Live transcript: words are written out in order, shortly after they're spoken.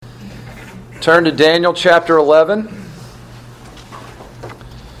Turn to Daniel chapter 11.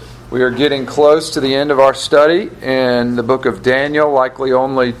 We are getting close to the end of our study in the book of Daniel, likely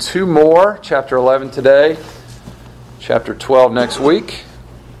only two more. Chapter 11 today, chapter 12 next week.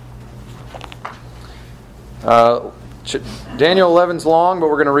 Daniel 11's long,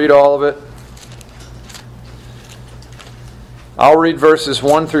 but we're going to read all of it. I'll read verses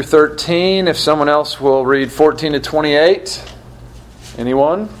 1 through 13. If someone else will read 14 to 28.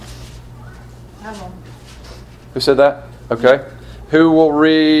 Anyone? I will. Who said that? Okay. Who will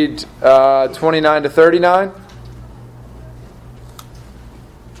read 29 to 39?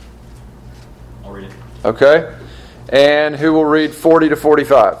 I'll read it. Okay. And who will read 40 to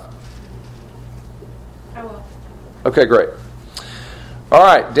 45? I will. Okay, great. All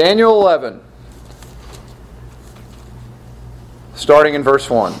right, Daniel 11. Starting in verse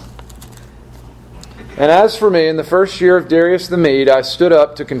 1. And as for me, in the first year of Darius the Mede, I stood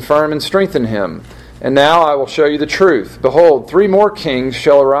up to confirm and strengthen him. And now I will show you the truth. Behold, 3 more kings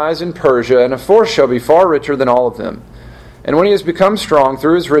shall arise in Persia, and a fourth shall be far richer than all of them. And when he has become strong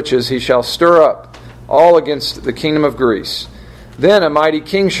through his riches, he shall stir up all against the kingdom of Greece. Then a mighty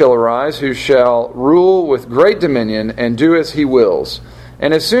king shall arise, who shall rule with great dominion, and do as he wills.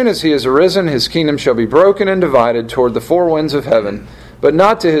 And as soon as he is arisen, his kingdom shall be broken and divided toward the 4 winds of heaven, but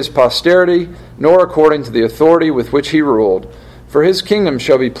not to his posterity, nor according to the authority with which he ruled. For his kingdom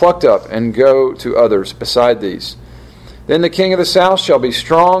shall be plucked up and go to others beside these. Then the king of the south shall be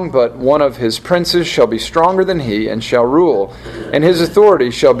strong, but one of his princes shall be stronger than he, and shall rule, and his authority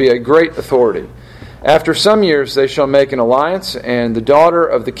shall be a great authority. After some years they shall make an alliance, and the daughter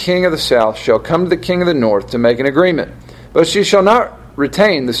of the king of the south shall come to the king of the north to make an agreement. But she shall not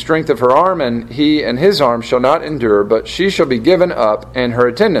retain the strength of her arm, and he and his arm shall not endure, but she shall be given up, and her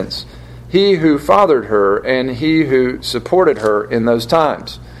attendants, he who fathered her, and he who supported her in those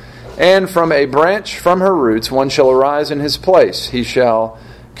times. And from a branch from her roots one shall arise in his place. He shall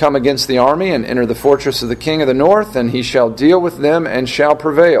come against the army, and enter the fortress of the king of the north, and he shall deal with them, and shall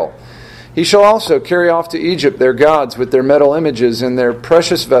prevail. He shall also carry off to Egypt their gods with their metal images, and their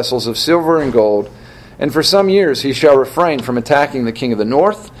precious vessels of silver and gold. And for some years he shall refrain from attacking the king of the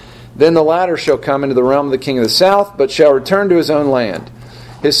north. Then the latter shall come into the realm of the king of the south, but shall return to his own land.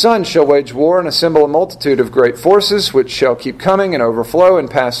 His sons shall wage war and assemble a multitude of great forces, which shall keep coming and overflow and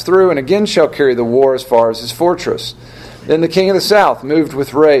pass through, and again shall carry the war as far as his fortress. Then the king of the south, moved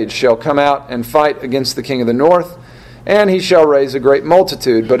with rage, shall come out and fight against the king of the north, and he shall raise a great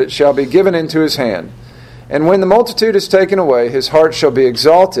multitude, but it shall be given into his hand. And when the multitude is taken away, his heart shall be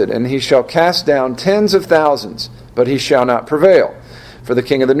exalted, and he shall cast down tens of thousands, but he shall not prevail. For the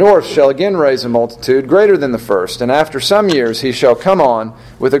king of the north shall again raise a multitude greater than the first, and after some years he shall come on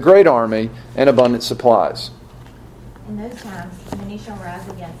with a great army and abundant supplies. In those times many shall rise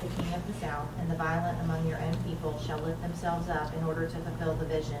against the king of the south, and the violent among your own people shall lift themselves up in order to fulfill the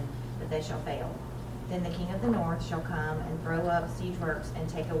vision, but they shall fail. Then the king of the north shall come and throw up siege works and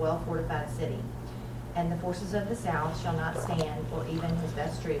take a well-fortified city. And the forces of the south shall not stand, or even his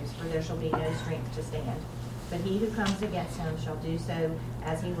best troops, for there shall be no strength to stand. But he who comes against him shall do so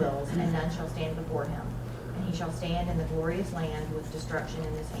as he wills, and none shall stand before him. And he shall stand in the glorious land with destruction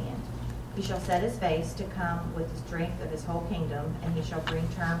in his hand. He shall set his face to come with the strength of his whole kingdom, and he shall bring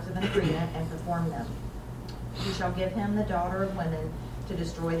terms of an agreement and perform them. He shall give him the daughter of women to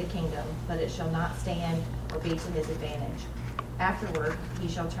destroy the kingdom, but it shall not stand or be to his advantage. Afterward he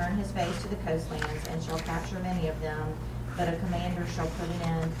shall turn his face to the coastlands, and shall capture many of them, but a commander shall put an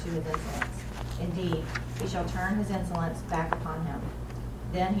end to his insolence. Indeed, he shall turn his insolence back upon him.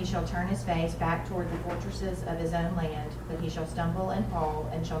 Then he shall turn his face back toward the fortresses of his own land, but he shall stumble and fall,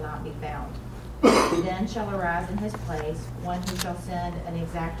 and shall not be found. Then shall arise in his place one who shall send an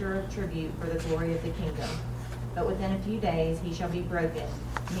exactor of tribute for the glory of the kingdom. But within a few days he shall be broken,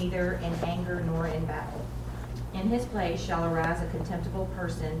 neither in anger nor in battle. In his place shall arise a contemptible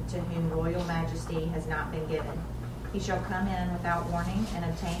person, to whom royal majesty has not been given. He shall come in without warning, and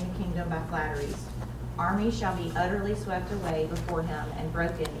obtain the kingdom by flatteries. Armies shall be utterly swept away before him, and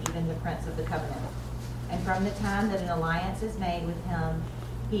broken even the prince of the covenant. And from the time that an alliance is made with him,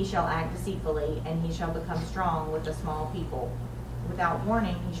 he shall act deceitfully, and he shall become strong with a small people. Without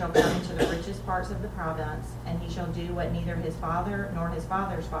warning he shall come into the richest parts of the province, and he shall do what neither his father nor his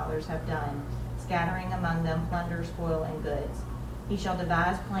father's fathers have done, scattering among them plunder, spoil, and goods. He shall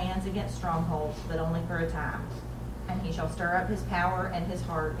devise plans against strongholds, but only for a time. And he shall stir up his power and his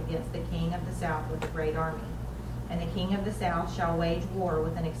heart against the king of the south with a great army. And the king of the south shall wage war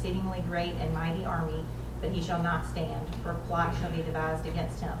with an exceedingly great and mighty army, but he shall not stand, for a plot shall be devised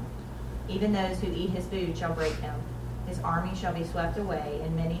against him. Even those who eat his food shall break him. His army shall be swept away,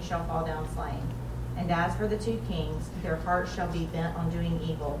 and many shall fall down slain. And as for the 2 kings, their hearts shall be bent on doing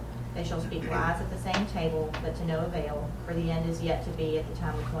evil. They shall speak lies at the same table, but to no avail, for the end is yet to be at the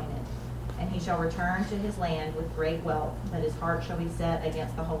time appointed. And he shall return to his land with great wealth, but his heart shall be set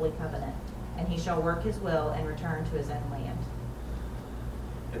against the holy covenant. And he shall work his will and return to his own land.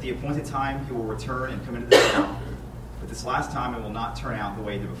 At the appointed time he will return and come into the south, but this last time it will not turn out the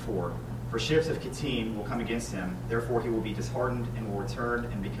way it did before. For ships of Kittim will come against him, therefore he will be disheartened and will return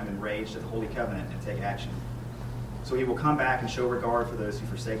and become enraged at the holy covenant and take action. So he will come back and show regard for those who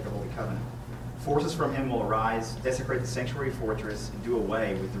forsake the holy covenant. Forces from him will arise, desecrate the sanctuary fortress, and do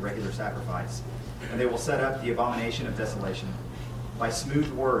away with the regular sacrifice. And they will set up the abomination of desolation. By smooth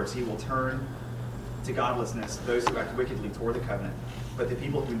words he will turn to godlessness those who act wickedly toward the covenant. But the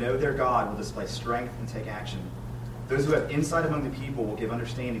people who know their God will display strength and take action. Those who have insight among the people will give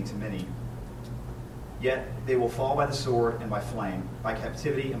understanding to many. Yet they will fall by the sword and by flame, by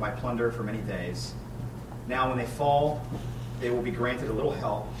captivity and by plunder for many days. Now when they fall, they will be granted a little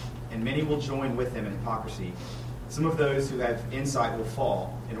help, and many will join with them in hypocrisy. Some of those who have insight will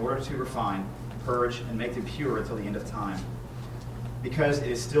fall, in order to refine, purge, and make them pure until the end of time, because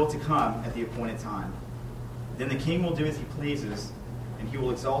it is still to come at the appointed time. Then the king will do as he pleases, and he will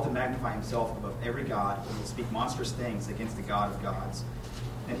exalt and magnify himself above every god, and will speak monstrous things against the God of gods.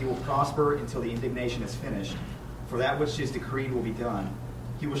 And he will prosper until the indignation is finished, for that which is decreed will be done.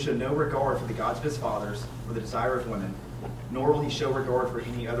 He will show no regard for the gods of his fathers, for the desire of women, nor will he show regard for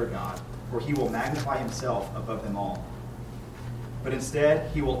any other god, for he will magnify himself above them all. But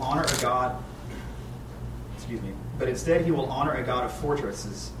instead he will honor a god of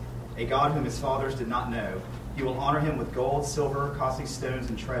fortresses, a God whom his fathers did not know. He will honor him with gold, silver, costly stones,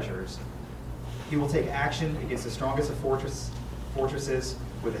 and treasures. He will take action against the strongest of fortresses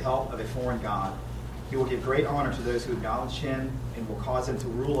with the help of a foreign god. He will give great honor to those who acknowledge him, and will cause him to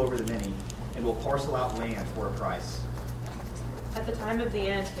rule over the many, and will parcel out land for a price. At the time of the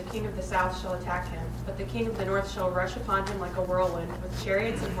end, the king of the south shall attack him, but the king of the north shall rush upon him like a whirlwind, with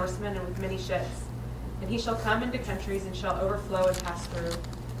chariots and horsemen and with many ships. And he shall come into countries and shall overflow and pass through.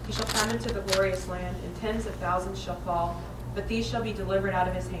 He shall come into the glorious land, and tens of thousands shall fall, but these shall be delivered out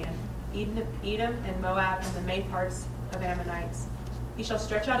of his hand, Edom and Moab and the main parts of Ammonites. He shall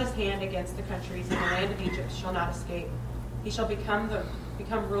stretch out his hand against the countries, and the land of Egypt shall not escape. He shall become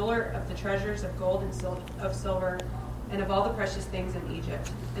ruler of the treasures of gold and of silver, and of all the precious things in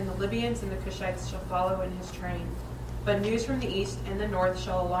Egypt. And the Libyans and the Cushites shall follow in his train. But news from the east and the north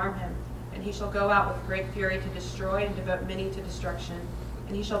shall alarm him, and he shall go out with great fury to destroy and devote many to destruction.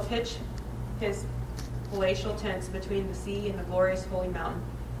 And he shall pitch his palatial tents between the sea and the glorious holy mountain,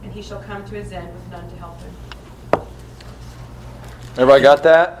 and he shall come to his end with none to help him. Everybody got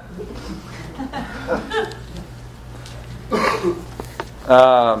that?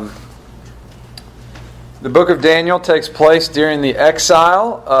 The book of Daniel takes place during the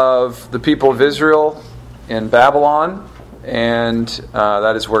exile of the people of Israel in Babylon, and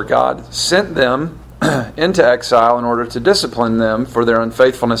that is where God sent them into exile in order to discipline them for their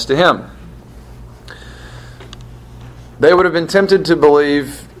unfaithfulness to Him. They would have been tempted to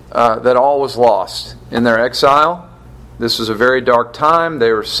believe that all was lost in their exile. This was a very dark time.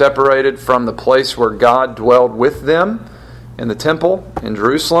 They were separated from the place where God dwelled with them in the temple in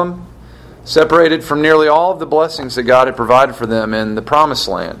Jerusalem, separated from nearly all of the blessings that God had provided for them in the Promised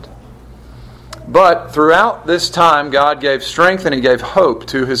Land. But throughout this time, God gave strength and He gave hope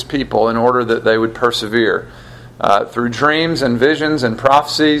to His people in order that they would persevere. Through dreams and visions and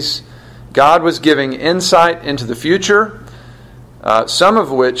prophecies, God was giving insight into the future, some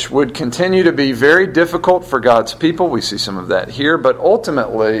of which would continue to be very difficult for God's people. We see some of that here, but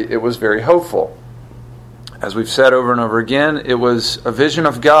ultimately it was very hopeful. As we've said over and over again, it was a vision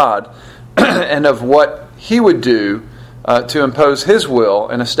of God and of what He would do to impose His will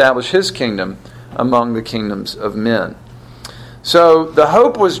and establish His kingdom among the kingdoms of men. So the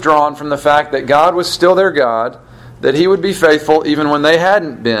hope was drawn from the fact that God was still their God, that He would be faithful even when they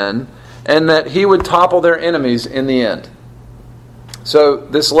hadn't been, and that He would topple their enemies in the end. So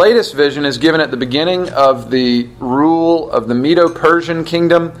this latest vision is given at the beginning of the rule of the Medo-Persian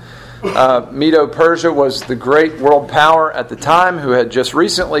kingdom. Medo-Persia was the great world power at the time who had just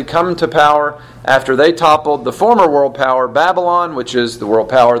recently come to power after they toppled the former world power, Babylon, which is the world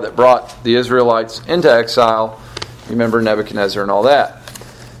power that brought the Israelites into exile. Remember Nebuchadnezzar and all that.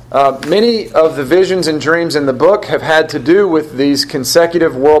 Many of the visions and dreams in the book have had to do with these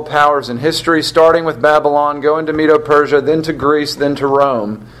consecutive world powers in history, starting with Babylon, going to Medo-Persia, then to Greece, then to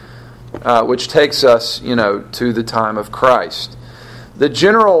Rome, which takes us, to the time of Christ. the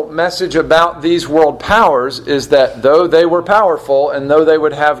general message about these world powers is that though they were powerful and though they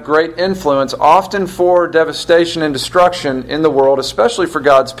would have great influence, often for devastation and destruction in the world, especially for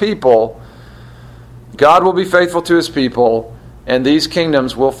God's people, God will be faithful to His people, and these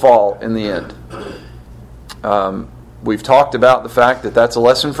kingdoms will fall in the end. We've talked about the fact that that's a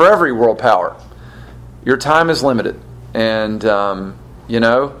lesson for every world power. Your time is limited, and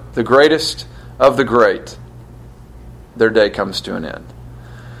the greatest of the great, their day comes to an end.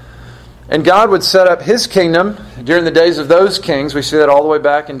 And God would set up His kingdom during the days of those kings. We see that all the way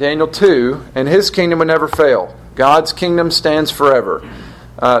back in Daniel 2. And His kingdom would never fail. God's kingdom stands forever.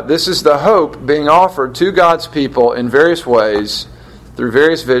 This is the hope being offered to God's people in various ways through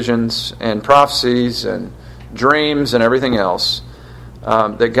various visions and prophecies and dreams and everything else.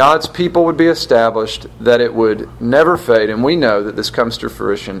 That God's people would be established, that it would never fade. And we know that this comes to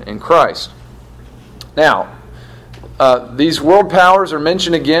fruition in Christ. Now, these world powers are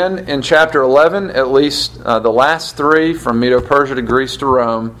mentioned again in chapter 11, at least the last three, from Medo-Persia to Greece to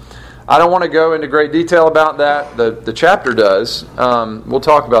Rome. I don't want to go into great detail about that. The chapter does. We'll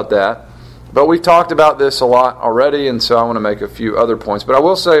talk about that. But we've talked about this a lot already, and so I want to make a few other points. But I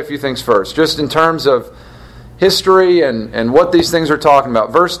will say a few things first, just in terms of history and what these things are talking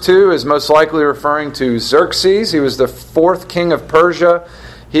about. Verse 2 is most likely referring to Xerxes. He was the fourth king of Persia.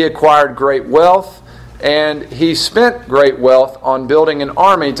 He acquired great wealth. And he spent great wealth on building an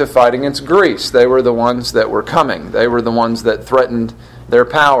army to fight against Greece. They were the ones that were coming. They were the ones that threatened their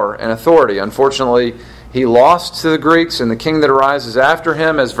power and authority. Unfortunately, he lost to the Greeks, and the king that arises after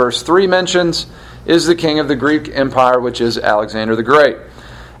him, as verse 3 mentions, is the king of the Greek Empire, which is Alexander the Great.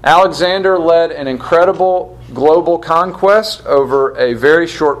 Alexander led an incredible global conquest over a very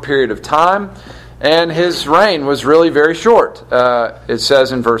short period of time, and his reign was really very short. It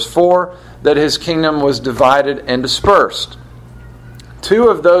says in verse 4, that his kingdom was divided and dispersed. Two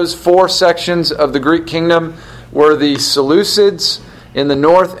of those four sections of the Greek kingdom were the Seleucids in the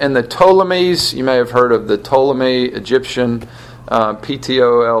north and the Ptolemies. You may have heard of the Ptolemy Egyptian,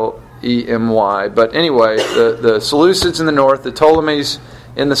 Ptolemy. But anyway, the Seleucids in the north, the Ptolemies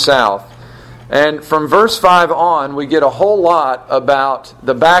in the south. And from verse 5 on, we get a whole lot about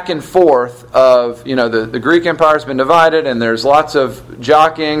the back and forth of, the Greek Empire has been divided, and there's lots of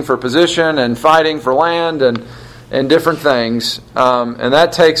jockeying for position and fighting for land and different things. And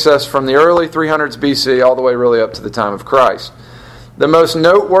that takes us from the early 300s BC all the way really up to the time of Christ. The most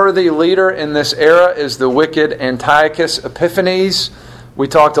noteworthy leader in this era is the wicked Antiochus Epiphanes. We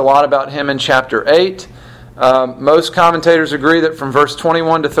talked a lot about him in chapter 8. Most commentators agree that from verse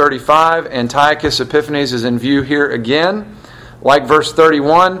 21 to 35, Antiochus Epiphanes is in view here again. Like verse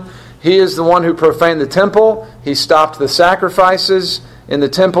 31, he is the one who profaned the temple. He stopped the sacrifices in the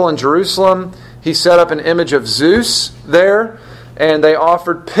temple in Jerusalem. He set up an image of Zeus there, and they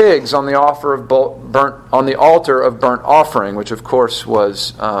offered pigs on the altar of burnt offering, which of course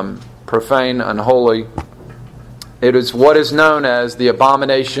was profane, unholy. It is what is known as the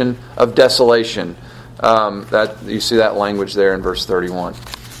abomination of desolation. That you see that language there in verse 31.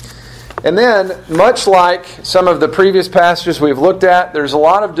 And then, much like some of the previous passages we've looked at, there's a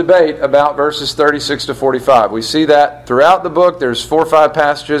lot of debate about verses 36 to 45. We see that throughout the book. There's 4 or 5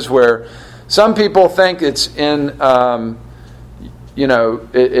 passages where some people think it's in,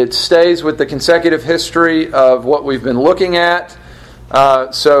 it stays with the consecutive history of what we've been looking at.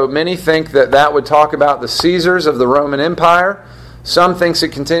 So many think that would talk about the Caesars of the Roman Empire. Some thinks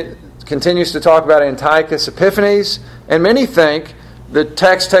it continues to talk about Antiochus Epiphanes, and many think the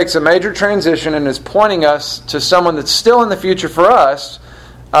text takes a major transition and is pointing us to someone that's still in the future for us,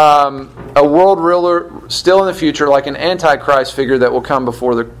 a world ruler still in the future, like an Antichrist figure that will come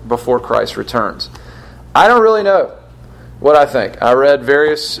before Christ returns. I don't really know what I think. I read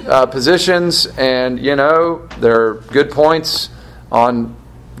various positions, and there are good points on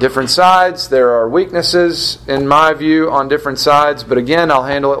different sides. There are weaknesses, in my view, on different sides. But again, I'll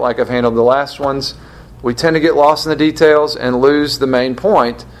handle it like I've handled the last ones. We tend to get lost in the details and lose the main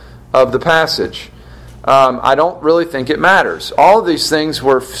point of the passage. I don't really think it matters. All of these things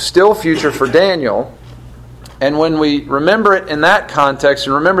were still future for Daniel. And when we remember it in that context,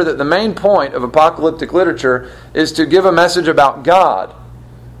 and remember that the main point of apocalyptic literature is to give a message about God,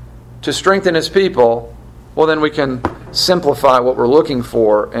 to strengthen His people, well, then we can simplify what we're looking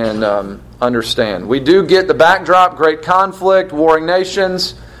for and understand. We do get the backdrop, great conflict, warring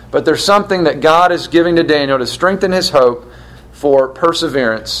nations, but there's something that God is giving to Daniel to strengthen his hope for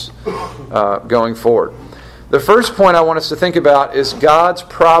perseverance going forward. The first point I want us to think about is God's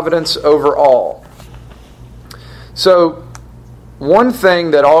providence over all. So, one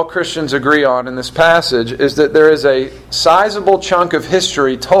thing that all Christians agree on in this passage is that there is a sizable chunk of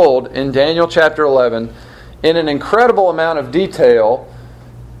history told in Daniel chapter 11 in an incredible amount of detail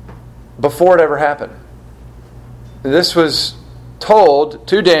before it ever happened. This was told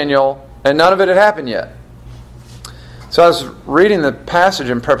to Daniel, and none of it had happened yet. So I was reading the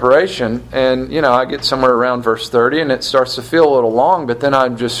passage in preparation, and I get somewhere around verse 30, and it starts to feel a little long, but then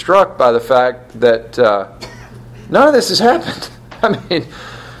I'm just struck by the fact that none of this has happened. I mean,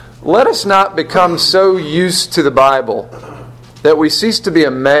 let us not become so used to the Bible that we cease to be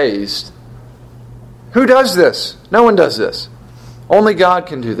amazed. Who does this? No one does this. Only God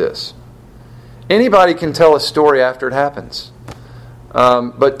can do this. Anybody can tell a story after it happens.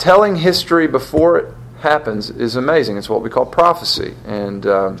 But telling history before it happens is amazing. It's what we call prophecy. And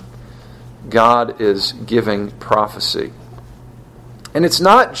God is giving prophecy. And it's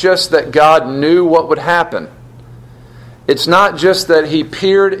not just that God knew what would happen. It's not just that He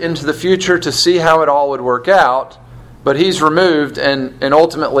peered into the future to see how it all would work out, but He's removed and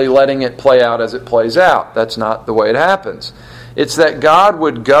ultimately letting it play out as it plays out. That's not the way it happens. It's that God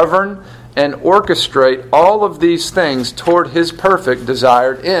would govern and orchestrate all of these things toward His perfect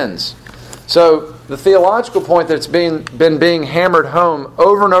desired ends. So the theological point that's been being hammered home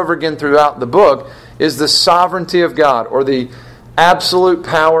over and over again throughout the book is the sovereignty of God, or the absolute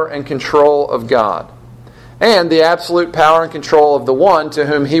power and control of God. And the absolute power and control of the one to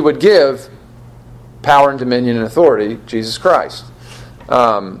whom He would give power and dominion and authority, Jesus Christ.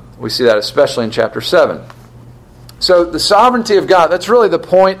 We see that especially in chapter 7. So the sovereignty of God, that's really the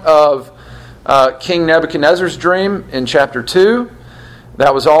point of King Nebuchadnezzar's dream in chapter 2.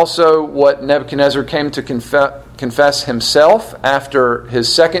 That was also what Nebuchadnezzar came to confess himself after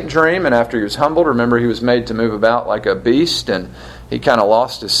his second dream and after he was humbled. Remember, he was made to move about like a beast, and he kind of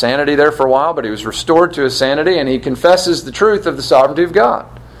lost his sanity there for a while, but he was restored to his sanity, and he confesses the truth of the sovereignty of God.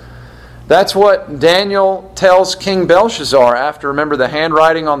 That's what Daniel tells King Belshazzar after, remember, the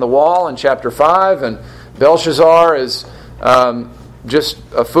handwriting on the wall in chapter 5, and Belshazzar is just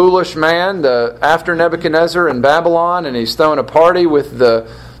a foolish man after Nebuchadnezzar in Babylon, and he's throwing a party with the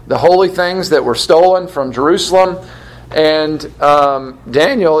holy things that were stolen from Jerusalem. And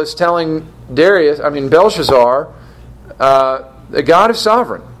Daniel is telling Belshazzar, that God is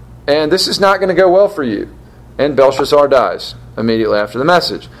sovereign, and this is not going to go well for you. And Belshazzar dies immediately after the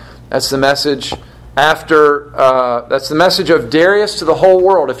message. That's the message that's the message of Darius to the whole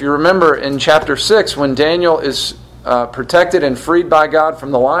world. If you remember in chapter 6, when Daniel is protected and freed by God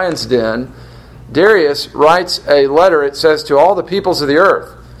from the lion's den, Darius writes a letter, it says, to all the peoples of the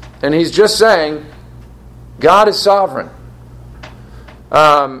earth. And he's just saying, God is sovereign.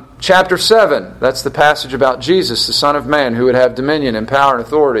 Chapter 7, that's the passage about Jesus, the Son of Man, who would have dominion and power and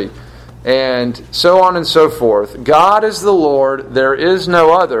authority, and so on and so forth. God is the Lord, there is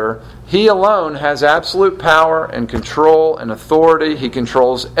no other. He alone has absolute power and control and authority. He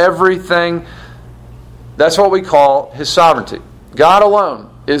controls everything. That's what we call His sovereignty. God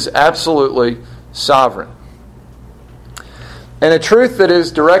alone is absolutely sovereign. And a truth that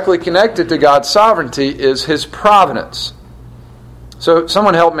is directly connected to God's sovereignty is His providence. So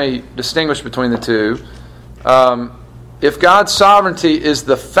someone help me distinguish between the two. If God's sovereignty is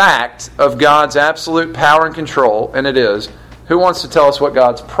the fact of God's absolute power and control, and it is, who wants to tell us what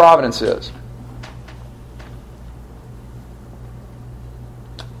God's providence is?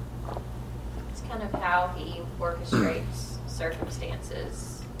 It's kind of how He orchestrates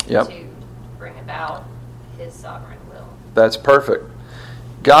circumstances Yep. to bring about His sovereign will. That's perfect.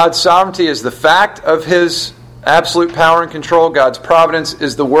 God's sovereignty is the fact of His absolute power and control. God's providence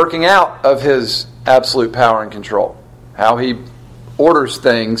is the working out of His absolute power and control. How He orders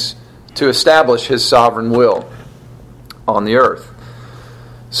things to establish His sovereign will on the earth.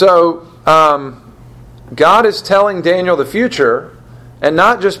 So, God is telling Daniel the future, and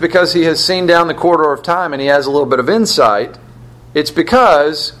not just because he has seen down the corridor of time and he has a little bit of insight. It's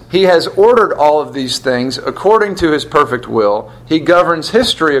because He has ordered all of these things according to His perfect will. He governs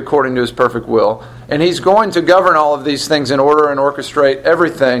history according to His perfect will. And He's going to govern all of these things in order and orchestrate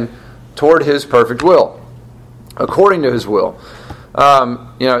everything toward His perfect will, according to His will.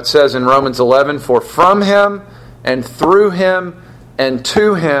 It says in Romans 11, "For from Him and through Him and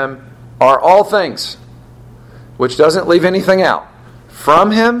to Him are all things," which doesn't leave anything out.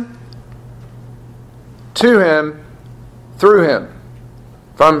 From Him, to Him, through Him.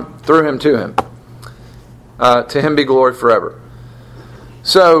 Through Him, to Him. To Him be glory forever.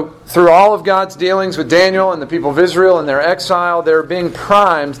 So, through all of God's dealings with Daniel and the people of Israel and their exile, they're being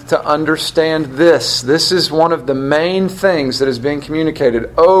primed to understand this. This is one of the main things that is being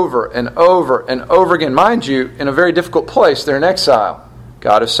communicated over and over and over again. Mind you, in a very difficult place, they're in exile.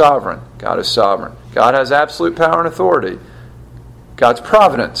 God is sovereign. God is sovereign. God has absolute power and authority. God's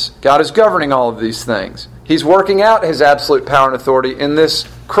providence. God is governing all of these things. He's working out His absolute power and authority in this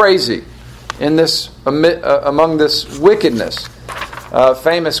crazy, in this among this wickedness.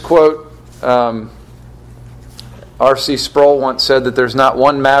 Famous quote, R.C. Sproul once said that there's not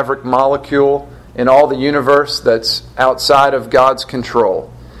one maverick molecule in all the universe that's outside of God's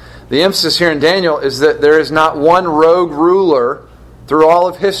control. The emphasis here in Daniel is that there is not one rogue ruler through all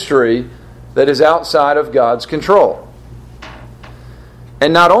of history that is outside of God's control.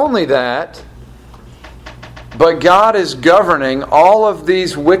 And not only that, but God is governing all of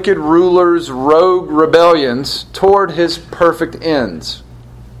these wicked rulers' rogue rebellions toward His perfect ends.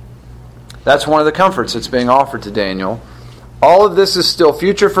 That's one of the comforts that's being offered to Daniel. All of this is still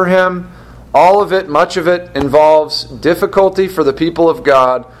future for him. All of it, much of it, involves difficulty for the people of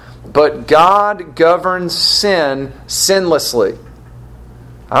God. But God governs sin sinlessly.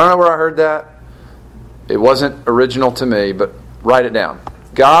 I don't know where I heard that. It wasn't original to me, but write it down.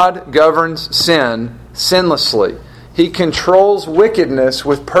 God governs sin sinlessly. He controls wickedness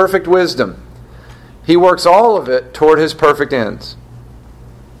with perfect wisdom. He works all of it toward His perfect ends.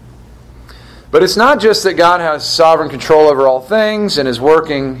 But it's not just that God has sovereign control over all things and is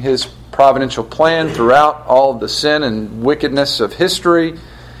working His providential plan throughout all of the sin and wickedness of history.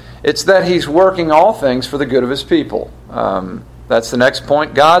 It's that He's working all things for the good of His people. That's the next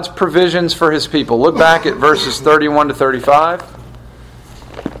point. God's provisions for His people. Look back at verses 31 to 35.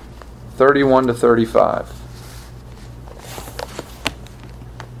 31 to 35.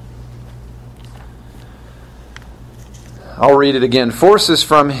 I'll read it again. Forces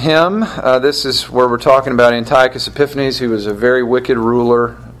from him. This is where we're talking about Antiochus Epiphanes, who was a very wicked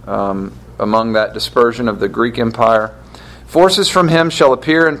ruler among that dispersion of the Greek Empire. Forces from him shall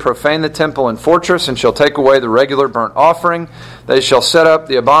appear and profane the temple and fortress, and shall take away the regular burnt offering. They shall set up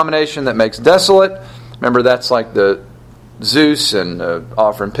the abomination that makes desolate. Remember, that's like the Zeus and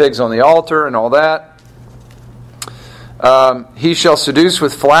offering pigs on the altar and all that. He shall seduce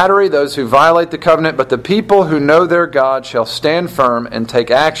with flattery those who violate the covenant, but the people who know their God shall stand firm and take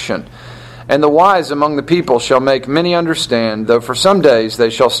action. And the wise among the people shall make many understand, though for some days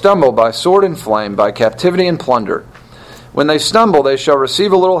they shall stumble by sword and flame, by captivity and plunder. When they stumble, they shall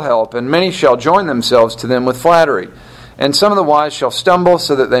receive a little help, and many shall join themselves to them with flattery. And some of the wise shall stumble,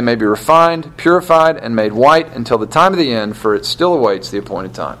 so that they may be refined, purified, and made white until the time of the end, for it still awaits the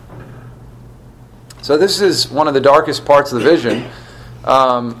appointed time. So this is one of the darkest parts of the vision.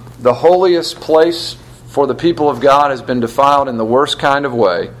 The holiest place for the people of God has been defiled in the worst kind of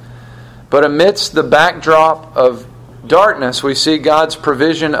way. But amidst the backdrop of darkness, we see God's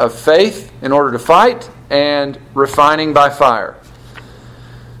provision of faith in order to fight and refining by fire.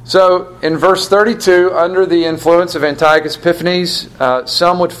 So in verse 32, under the influence of Antiochus Epiphanes,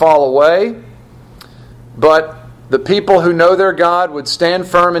 some would fall away, but the people who know their God would stand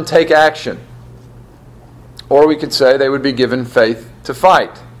firm and take action. Or we could say they would be given faith to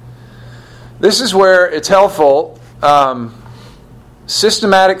fight. This is where it's helpful.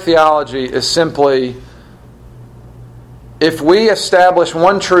 Systematic theology is simply, if we establish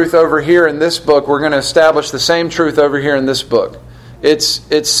one truth over here in this book, we're going to establish the same truth over here in this book. It's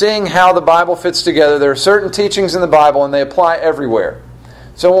seeing how the Bible fits together. There are certain teachings in the Bible, and they apply everywhere.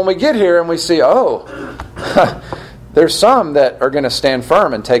 So when we get here and we see, there's some that are going to stand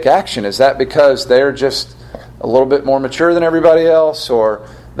firm and take action. Is that because they're just a little bit more mature than everybody else, or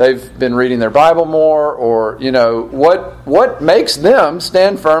they've been reading their Bible more, or what makes them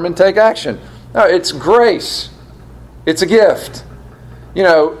stand firm and take action? No, it's grace. It's a gift.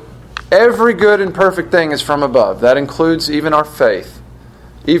 Every good and perfect thing is from above. That includes even our faith.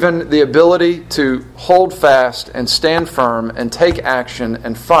 Even the ability to hold fast and stand firm and take action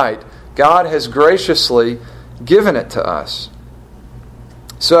and fight. God has graciously given it to us.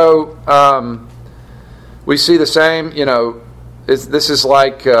 So, we see the same, this is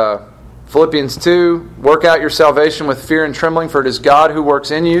like Philippians 2, work out your salvation with fear and trembling, for it is God who works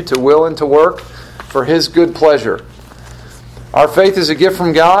in you to will and to work for His good pleasure. Our faith is a gift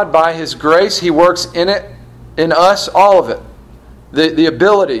from God. By His grace, He works in us, all of it. The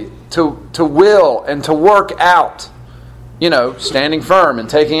ability to will and to work out, standing firm and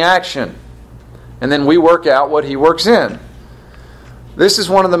taking action. And then we work out what He works in. This is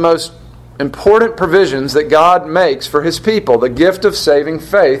one of the most important provisions that God makes for His people, the gift of saving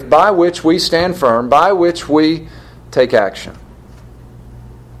faith by which we stand firm, by which we take action.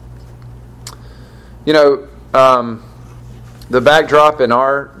 The backdrop in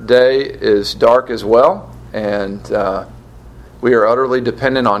our day is dark as well, and we are utterly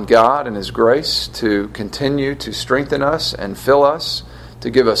dependent on God and His grace to continue to strengthen us and fill us,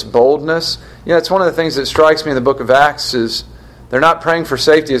 to give us boldness. It's one of the things that strikes me in the book of Acts is they're not praying for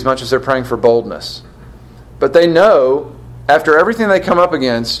safety as much as they're praying for boldness. But they know, after everything they come up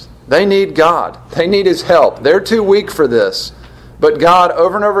against, they need God. They need His help. They're too weak for this. But God,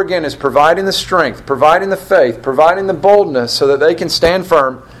 over and over again, is providing the strength, providing the faith, providing the boldness so that they can stand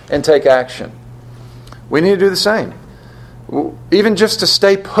firm and take action. We need to do the same. Even just to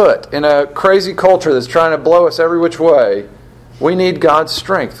stay put in a crazy culture that's trying to blow us every which way, we need God's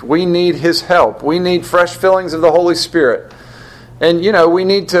strength. We need His help. We need fresh fillings of the Holy Spirit. And, we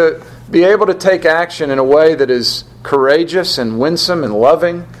need to be able to take action in a way that is courageous and winsome and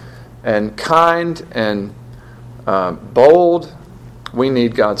loving and kind and bold. We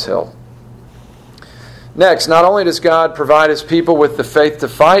need God's help. Next, not only does God provide His people with the faith to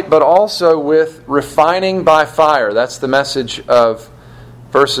fight, but also with refining by fire. That's the message of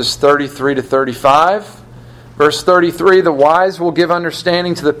verses 33 to 35. Verse 33, the wise will give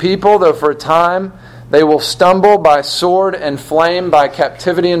understanding to the people, though for a time they will stumble by sword and flame, by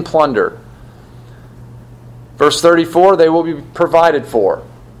captivity and plunder. Verse 34, they will be provided for.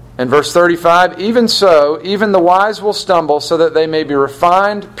 And verse 35, even so, even the wise will stumble so that they may be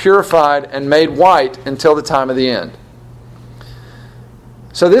refined, purified, and made white until the time of the end.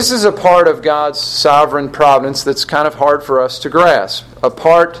 So this is a part of God's sovereign providence that's kind of hard for us to grasp. A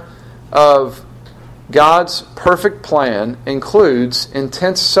part of God's perfect plan includes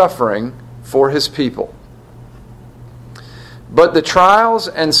intense suffering for His people. But the trials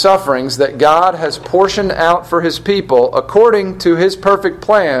and sufferings that God has portioned out for His people, according to His perfect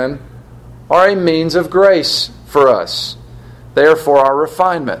plan, are a means of grace for us. They are for our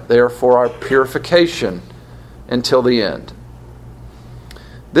refinement. They are for our purification until the end.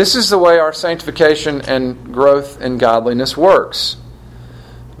 This is the way our sanctification and growth in godliness works.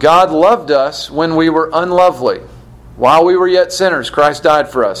 God loved us when we were unlovely. While we were yet sinners, Christ died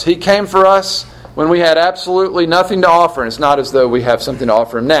for us. He came for us when we had absolutely nothing to offer. And it's not as though we have something to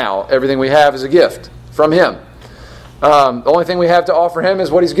offer Him now. Everything we have is a gift from Him. The only thing we have to offer Him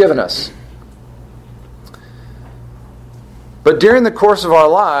is what He's given us. But during the course of our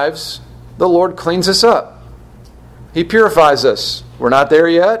lives, the Lord cleans us up. He purifies us. We're not there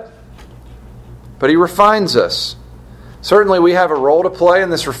yet, but He refines us. Certainly we have a role to play in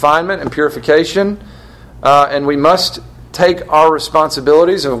this refinement and purification, and we must take our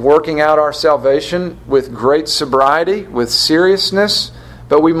responsibilities of working out our salvation with great sobriety, with seriousness,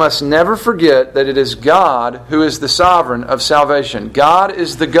 but we must never forget that it is God who is the sovereign of salvation. God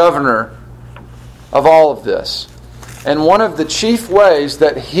is the governor of all of this. And one of the chief ways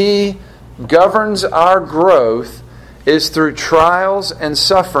that He governs our growth is through trials and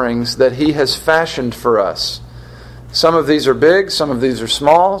sufferings that He has fashioned for us. Some of these are big, some of these are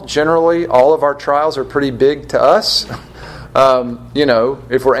small. Generally, all of our trials are pretty big to us.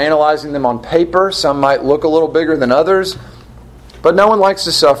 If we're analyzing them on paper, some might look a little bigger than others. But no one likes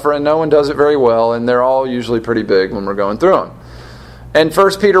to suffer, and no one does it very well, and they're all usually pretty big when we're going through them. And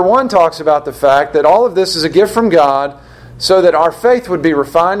 1 Peter 1 talks about the fact that all of this is a gift from God so that our faith would be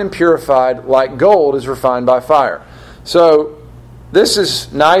refined and purified like gold is refined by fire. So this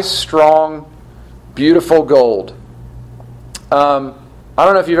is nice, strong, beautiful gold. I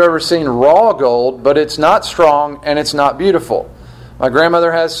don't know if you've ever seen raw gold, but it's not strong and it's not beautiful. My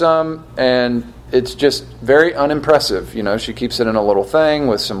grandmother has some, and it's just very unimpressive. She keeps it in a little thing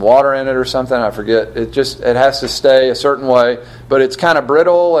with some water in it or something. I forget. It has to stay a certain way, but it's kind of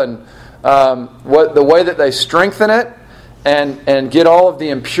brittle. And the way that they strengthen it and get all of the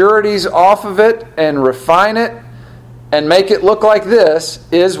impurities off of it and refine it and make it look like this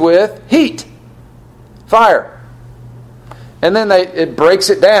is with heat, fire. And then it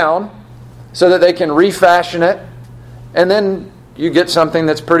breaks it down so that they can refashion it. And then you get something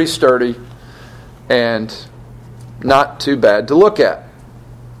that's pretty sturdy and not too bad to look at.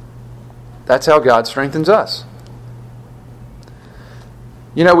 That's how God strengthens us.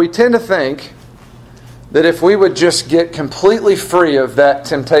 We tend to think that if we would just get completely free of that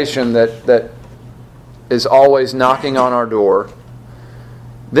temptation that is always knocking on our door,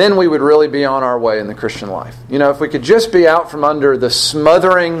 then we would really be on our way in the Christian life. If we could just be out from under the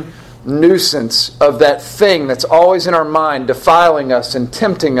smothering nuisance of that thing that's always in our mind, defiling us and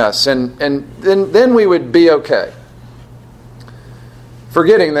tempting us, and then we would be okay.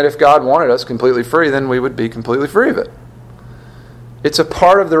 Forgetting that if God wanted us completely free, then we would be completely free of it. It's a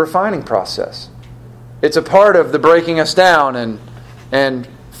part of the refining process. It's a part of the breaking us down and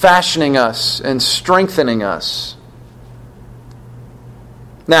fashioning us and strengthening us.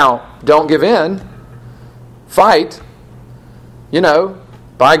 Now, don't give in. Fight.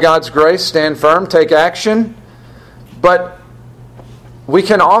 By God's grace, stand firm, take action. But we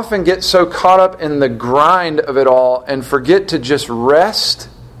can often get so caught up in the grind of it all and forget to just rest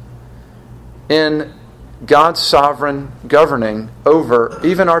in God's sovereign governing over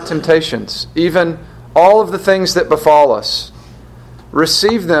even our temptations, even all of the things that befall us.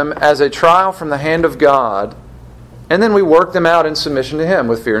 Receive them as a trial from the hand of God, and then we work them out in submission to Him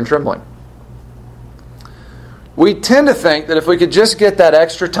with fear and trembling. We tend to think that if we could just get that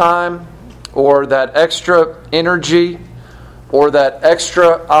extra time or that extra energy or that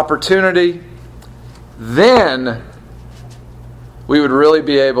extra opportunity, then we would really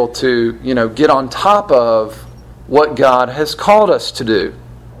be able to, get on top of what God has called us to do.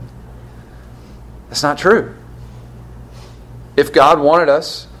 That's not true. If God wanted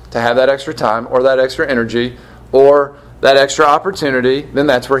us to have that extra time or that extra energy or that extra opportunity, then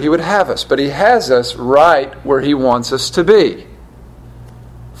that's where He would have us. But He has us right where He wants us to be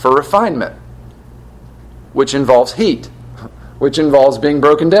for refinement, which involves heat, which involves being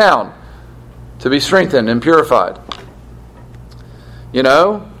broken down to be strengthened and purified.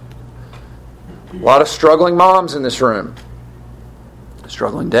 A lot of struggling moms in this room,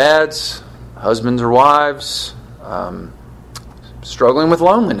 struggling dads, husbands or wives, struggling with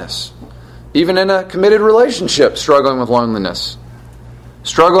loneliness. Even in a committed relationship, struggling with loneliness.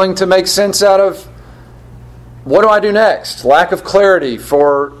 Struggling to make sense out of, what do I do next? Lack of clarity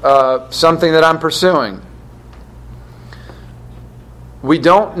for something that I'm pursuing. We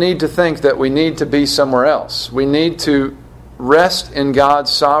don't need to think that we need to be somewhere else. We need to rest in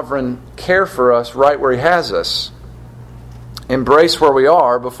God's sovereign care for us right where He has us. Embrace where we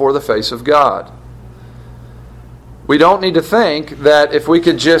are before the face of God. We don't need to think that if we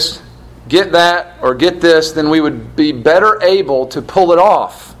could just get that or get this, then we would be better able to pull it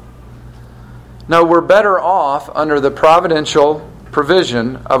off. No, we're better off under the providential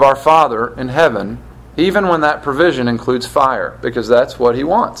provision of our Father in heaven, even when that provision includes fire, because that's what He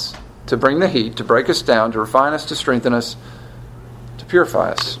wants, to bring the heat, to break us down, to refine us, to strengthen us, to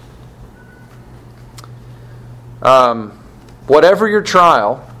purify us. Whatever your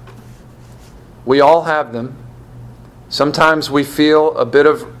trial, we all have them. Sometimes we feel a bit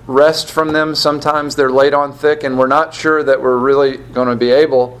of rest from them. Sometimes they're laid on thick and we're not sure that we're really going to be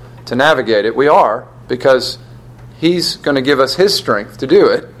able to navigate it. We are, because He's going to give us His strength to do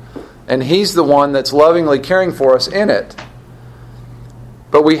it. And He's the one that's lovingly caring for us in it.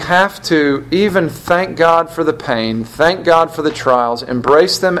 But we have to even thank God for the pain, thank God for the trials,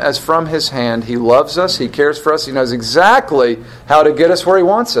 embrace them as from His hand. He loves us, He cares for us, He knows exactly how to get us where He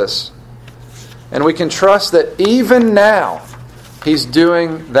wants us. And we can trust that even now, He's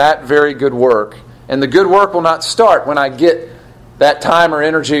doing that very good work. And the good work will not start when I get that time or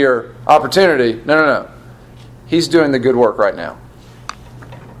energy or opportunity. No. He's doing the good work right now.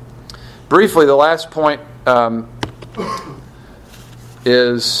 Briefly, the last point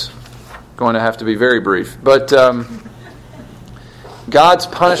is going to have to be very brief. But God's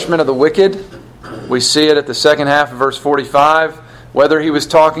punishment of the wicked, we see it at the second half of verse 45. Whether He was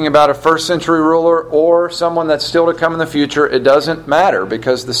talking about a first century ruler or someone that's still to come in the future, it doesn't matter,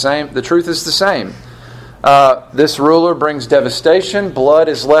 because the truth is the same. This ruler brings devastation. Blood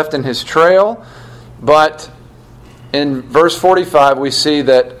is left in his trail. But in verse 45, we see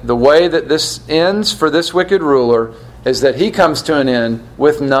that the way that this ends for this wicked ruler is that he comes to an end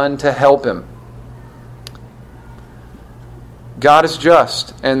with none to help him. God is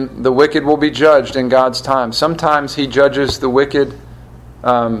just, and the wicked will be judged in God's time. Sometimes He judges the wicked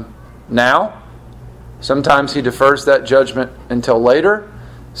now. Sometimes He defers that judgment until later.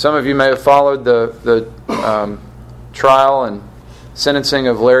 Some of you may have followed the trial and sentencing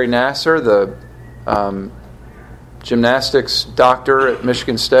of Larry Nassar, the gymnastics doctor at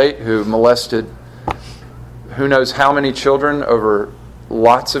Michigan State who molested who knows how many children over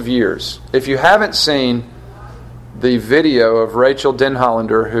lots of years. If you haven't seen the video of Rachel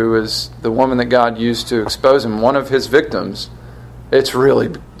Denhollander, who is the woman that God used to expose him, one of his victims, it's really,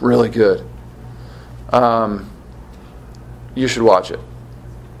 really good. You should watch it.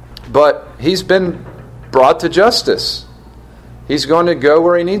 But he's been brought to justice. He's going to go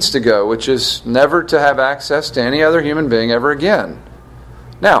where he needs to go, which is never to have access to any other human being ever again.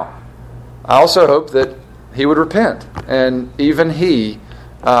 Now, I also hope that he would repent, and even he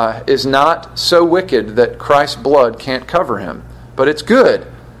is not so wicked that Christ's blood can't cover him. But it's good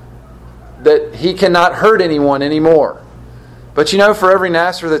that he cannot hurt anyone anymore. But for every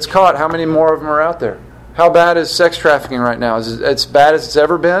Nassar that's caught, how many more of them are out there? How bad is sex trafficking right now? Is it as bad as it's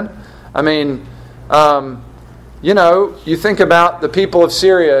ever been? I mean, you think about the people of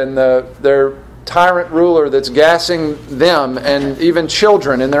Syria and their tyrant ruler that's gassing them and even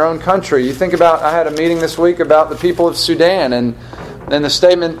children in their own country. You think about, I had a meeting this week about the people of Sudan, and the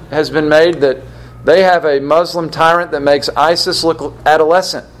statement has been made that they have a Muslim tyrant that makes ISIS look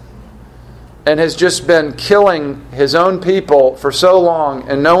adolescent and has just been killing his own people for so long,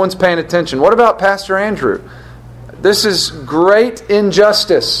 and no one's paying attention. What about Pastor Andrew? This is great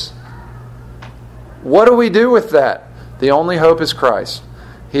injustice. What do we do with that? The only hope is Christ.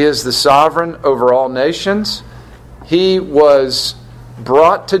 He is the sovereign over all nations. He was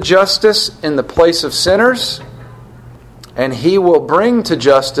brought to justice in the place of sinners, and He will bring to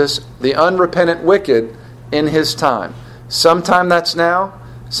justice the unrepentant wicked in His time. Sometime that's now,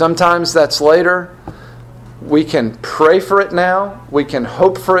 sometimes that's later. We can pray for it now, we can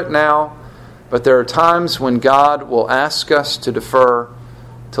hope for it now, but there are times when God will ask us to defer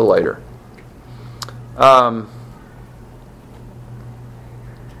to later.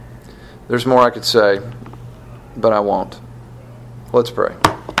 There's more I could say, but I won't. Let's pray.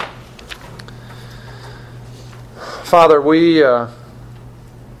 Father, we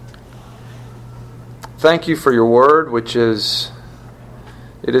thank You for Your word, which is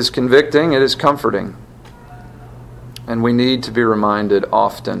convicting, it is comforting, and we need to be reminded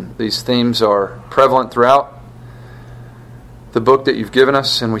often. These themes are prevalent throughout the book that You've given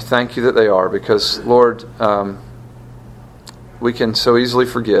us, and we thank You that they are, because, Lord, we can so easily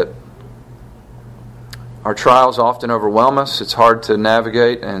forget. Our trials often overwhelm us. It's hard to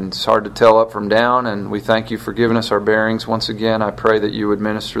navigate, and it's hard to tell up from down, and we thank You for giving us our bearings. Once again, I pray that You would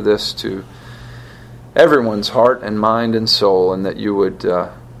minister this to everyone's heart and mind and soul, and that You would,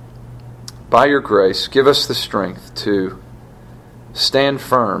 by Your grace, give us the strength to stand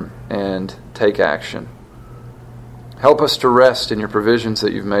firm and take action. Help us to rest in Your provisions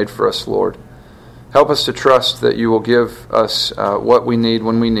that You've made for us, Lord. Help us to trust that You will give us what we need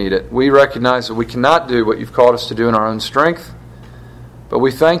when we need it. We recognize that we cannot do what You've called us to do in our own strength, but we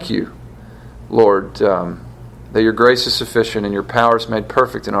thank You, Lord, that Your grace is sufficient and Your power is made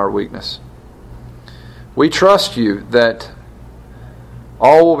perfect in our weakness. We trust You that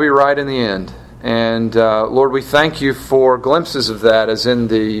all will be right in the end. And Lord, we thank You for glimpses of that, as in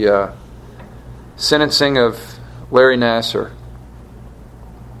the sentencing of Larry Nassar.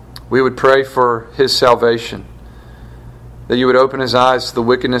 We would pray for his salvation, that You would open his eyes to the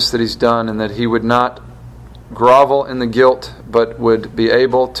wickedness that he's done, and that he would not grovel in the guilt, but would be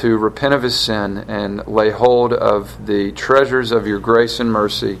able to repent of his sin and lay hold of the treasures of Your grace and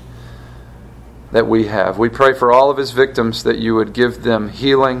mercy that we have. We pray for all of his victims, that You would give them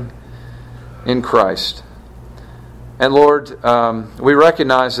healing in Christ. And Lord, we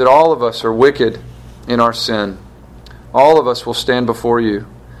recognize that all of us are wicked in our sin. All of us will stand before You.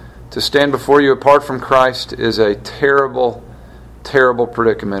 To stand before You apart from Christ is a terrible, terrible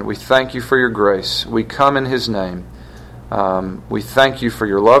predicament. We thank You for Your grace. We come in His name. We thank You for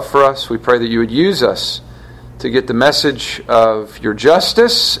Your love for us. We pray that You would use us to get the message of Your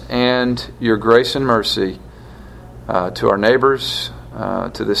justice and Your grace and mercy to our neighbors,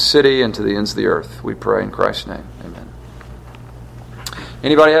 to this city, and to the ends of the earth. We pray in Christ's name. Amen.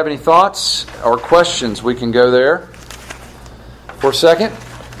 Anybody have any thoughts or questions? We can go there for a second.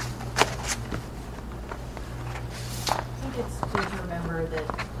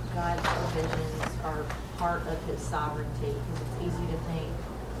 Part of His sovereignty, because it's easy to think,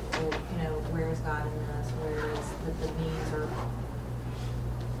 well, where is God in this? Where is that the means are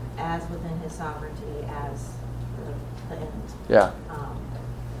as within His sovereignty as the end. Yeah. I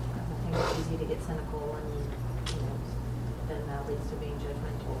think it's easy to get cynical, and then that leads to being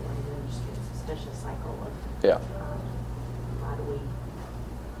judgmental, and then just get a suspicious cycle of why do we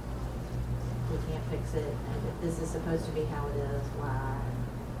can't fix it, and if this is supposed to be how it is, why?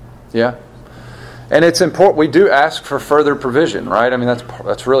 Yeah. And it's important. We do ask for further provision, right? I mean,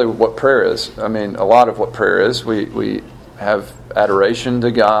 that's really what prayer is. I mean, a lot of what prayer is. We have adoration to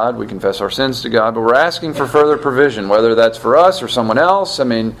God. We confess our sins to God. But we're asking for further provision, whether that's for us or someone else. I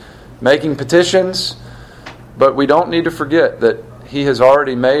mean, making petitions. But we don't need to forget that He has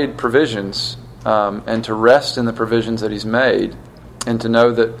already made provisions, and to rest in the provisions that He's made, and to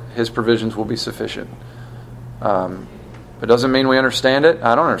know that His provisions will be sufficient. It doesn't mean we understand it.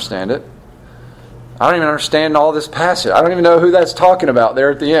 I don't understand it. I don't even understand all this passage. I don't even know who that's talking about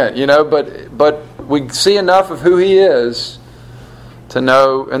there at the end, but we see enough of who He is to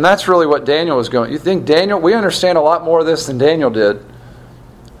know, and that's really what Daniel was going. You think Daniel, we understand a lot more of this than Daniel did.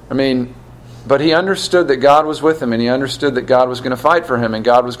 I mean, But he understood that God was with him, and he understood that God was going to fight for him, and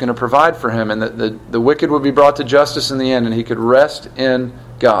God was going to provide for him, and that the wicked would be brought to justice in the end, and he could rest in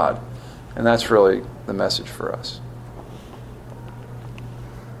God. And that's really the message for us.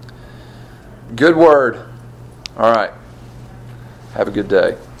 Good word. All right. Have a good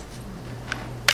day.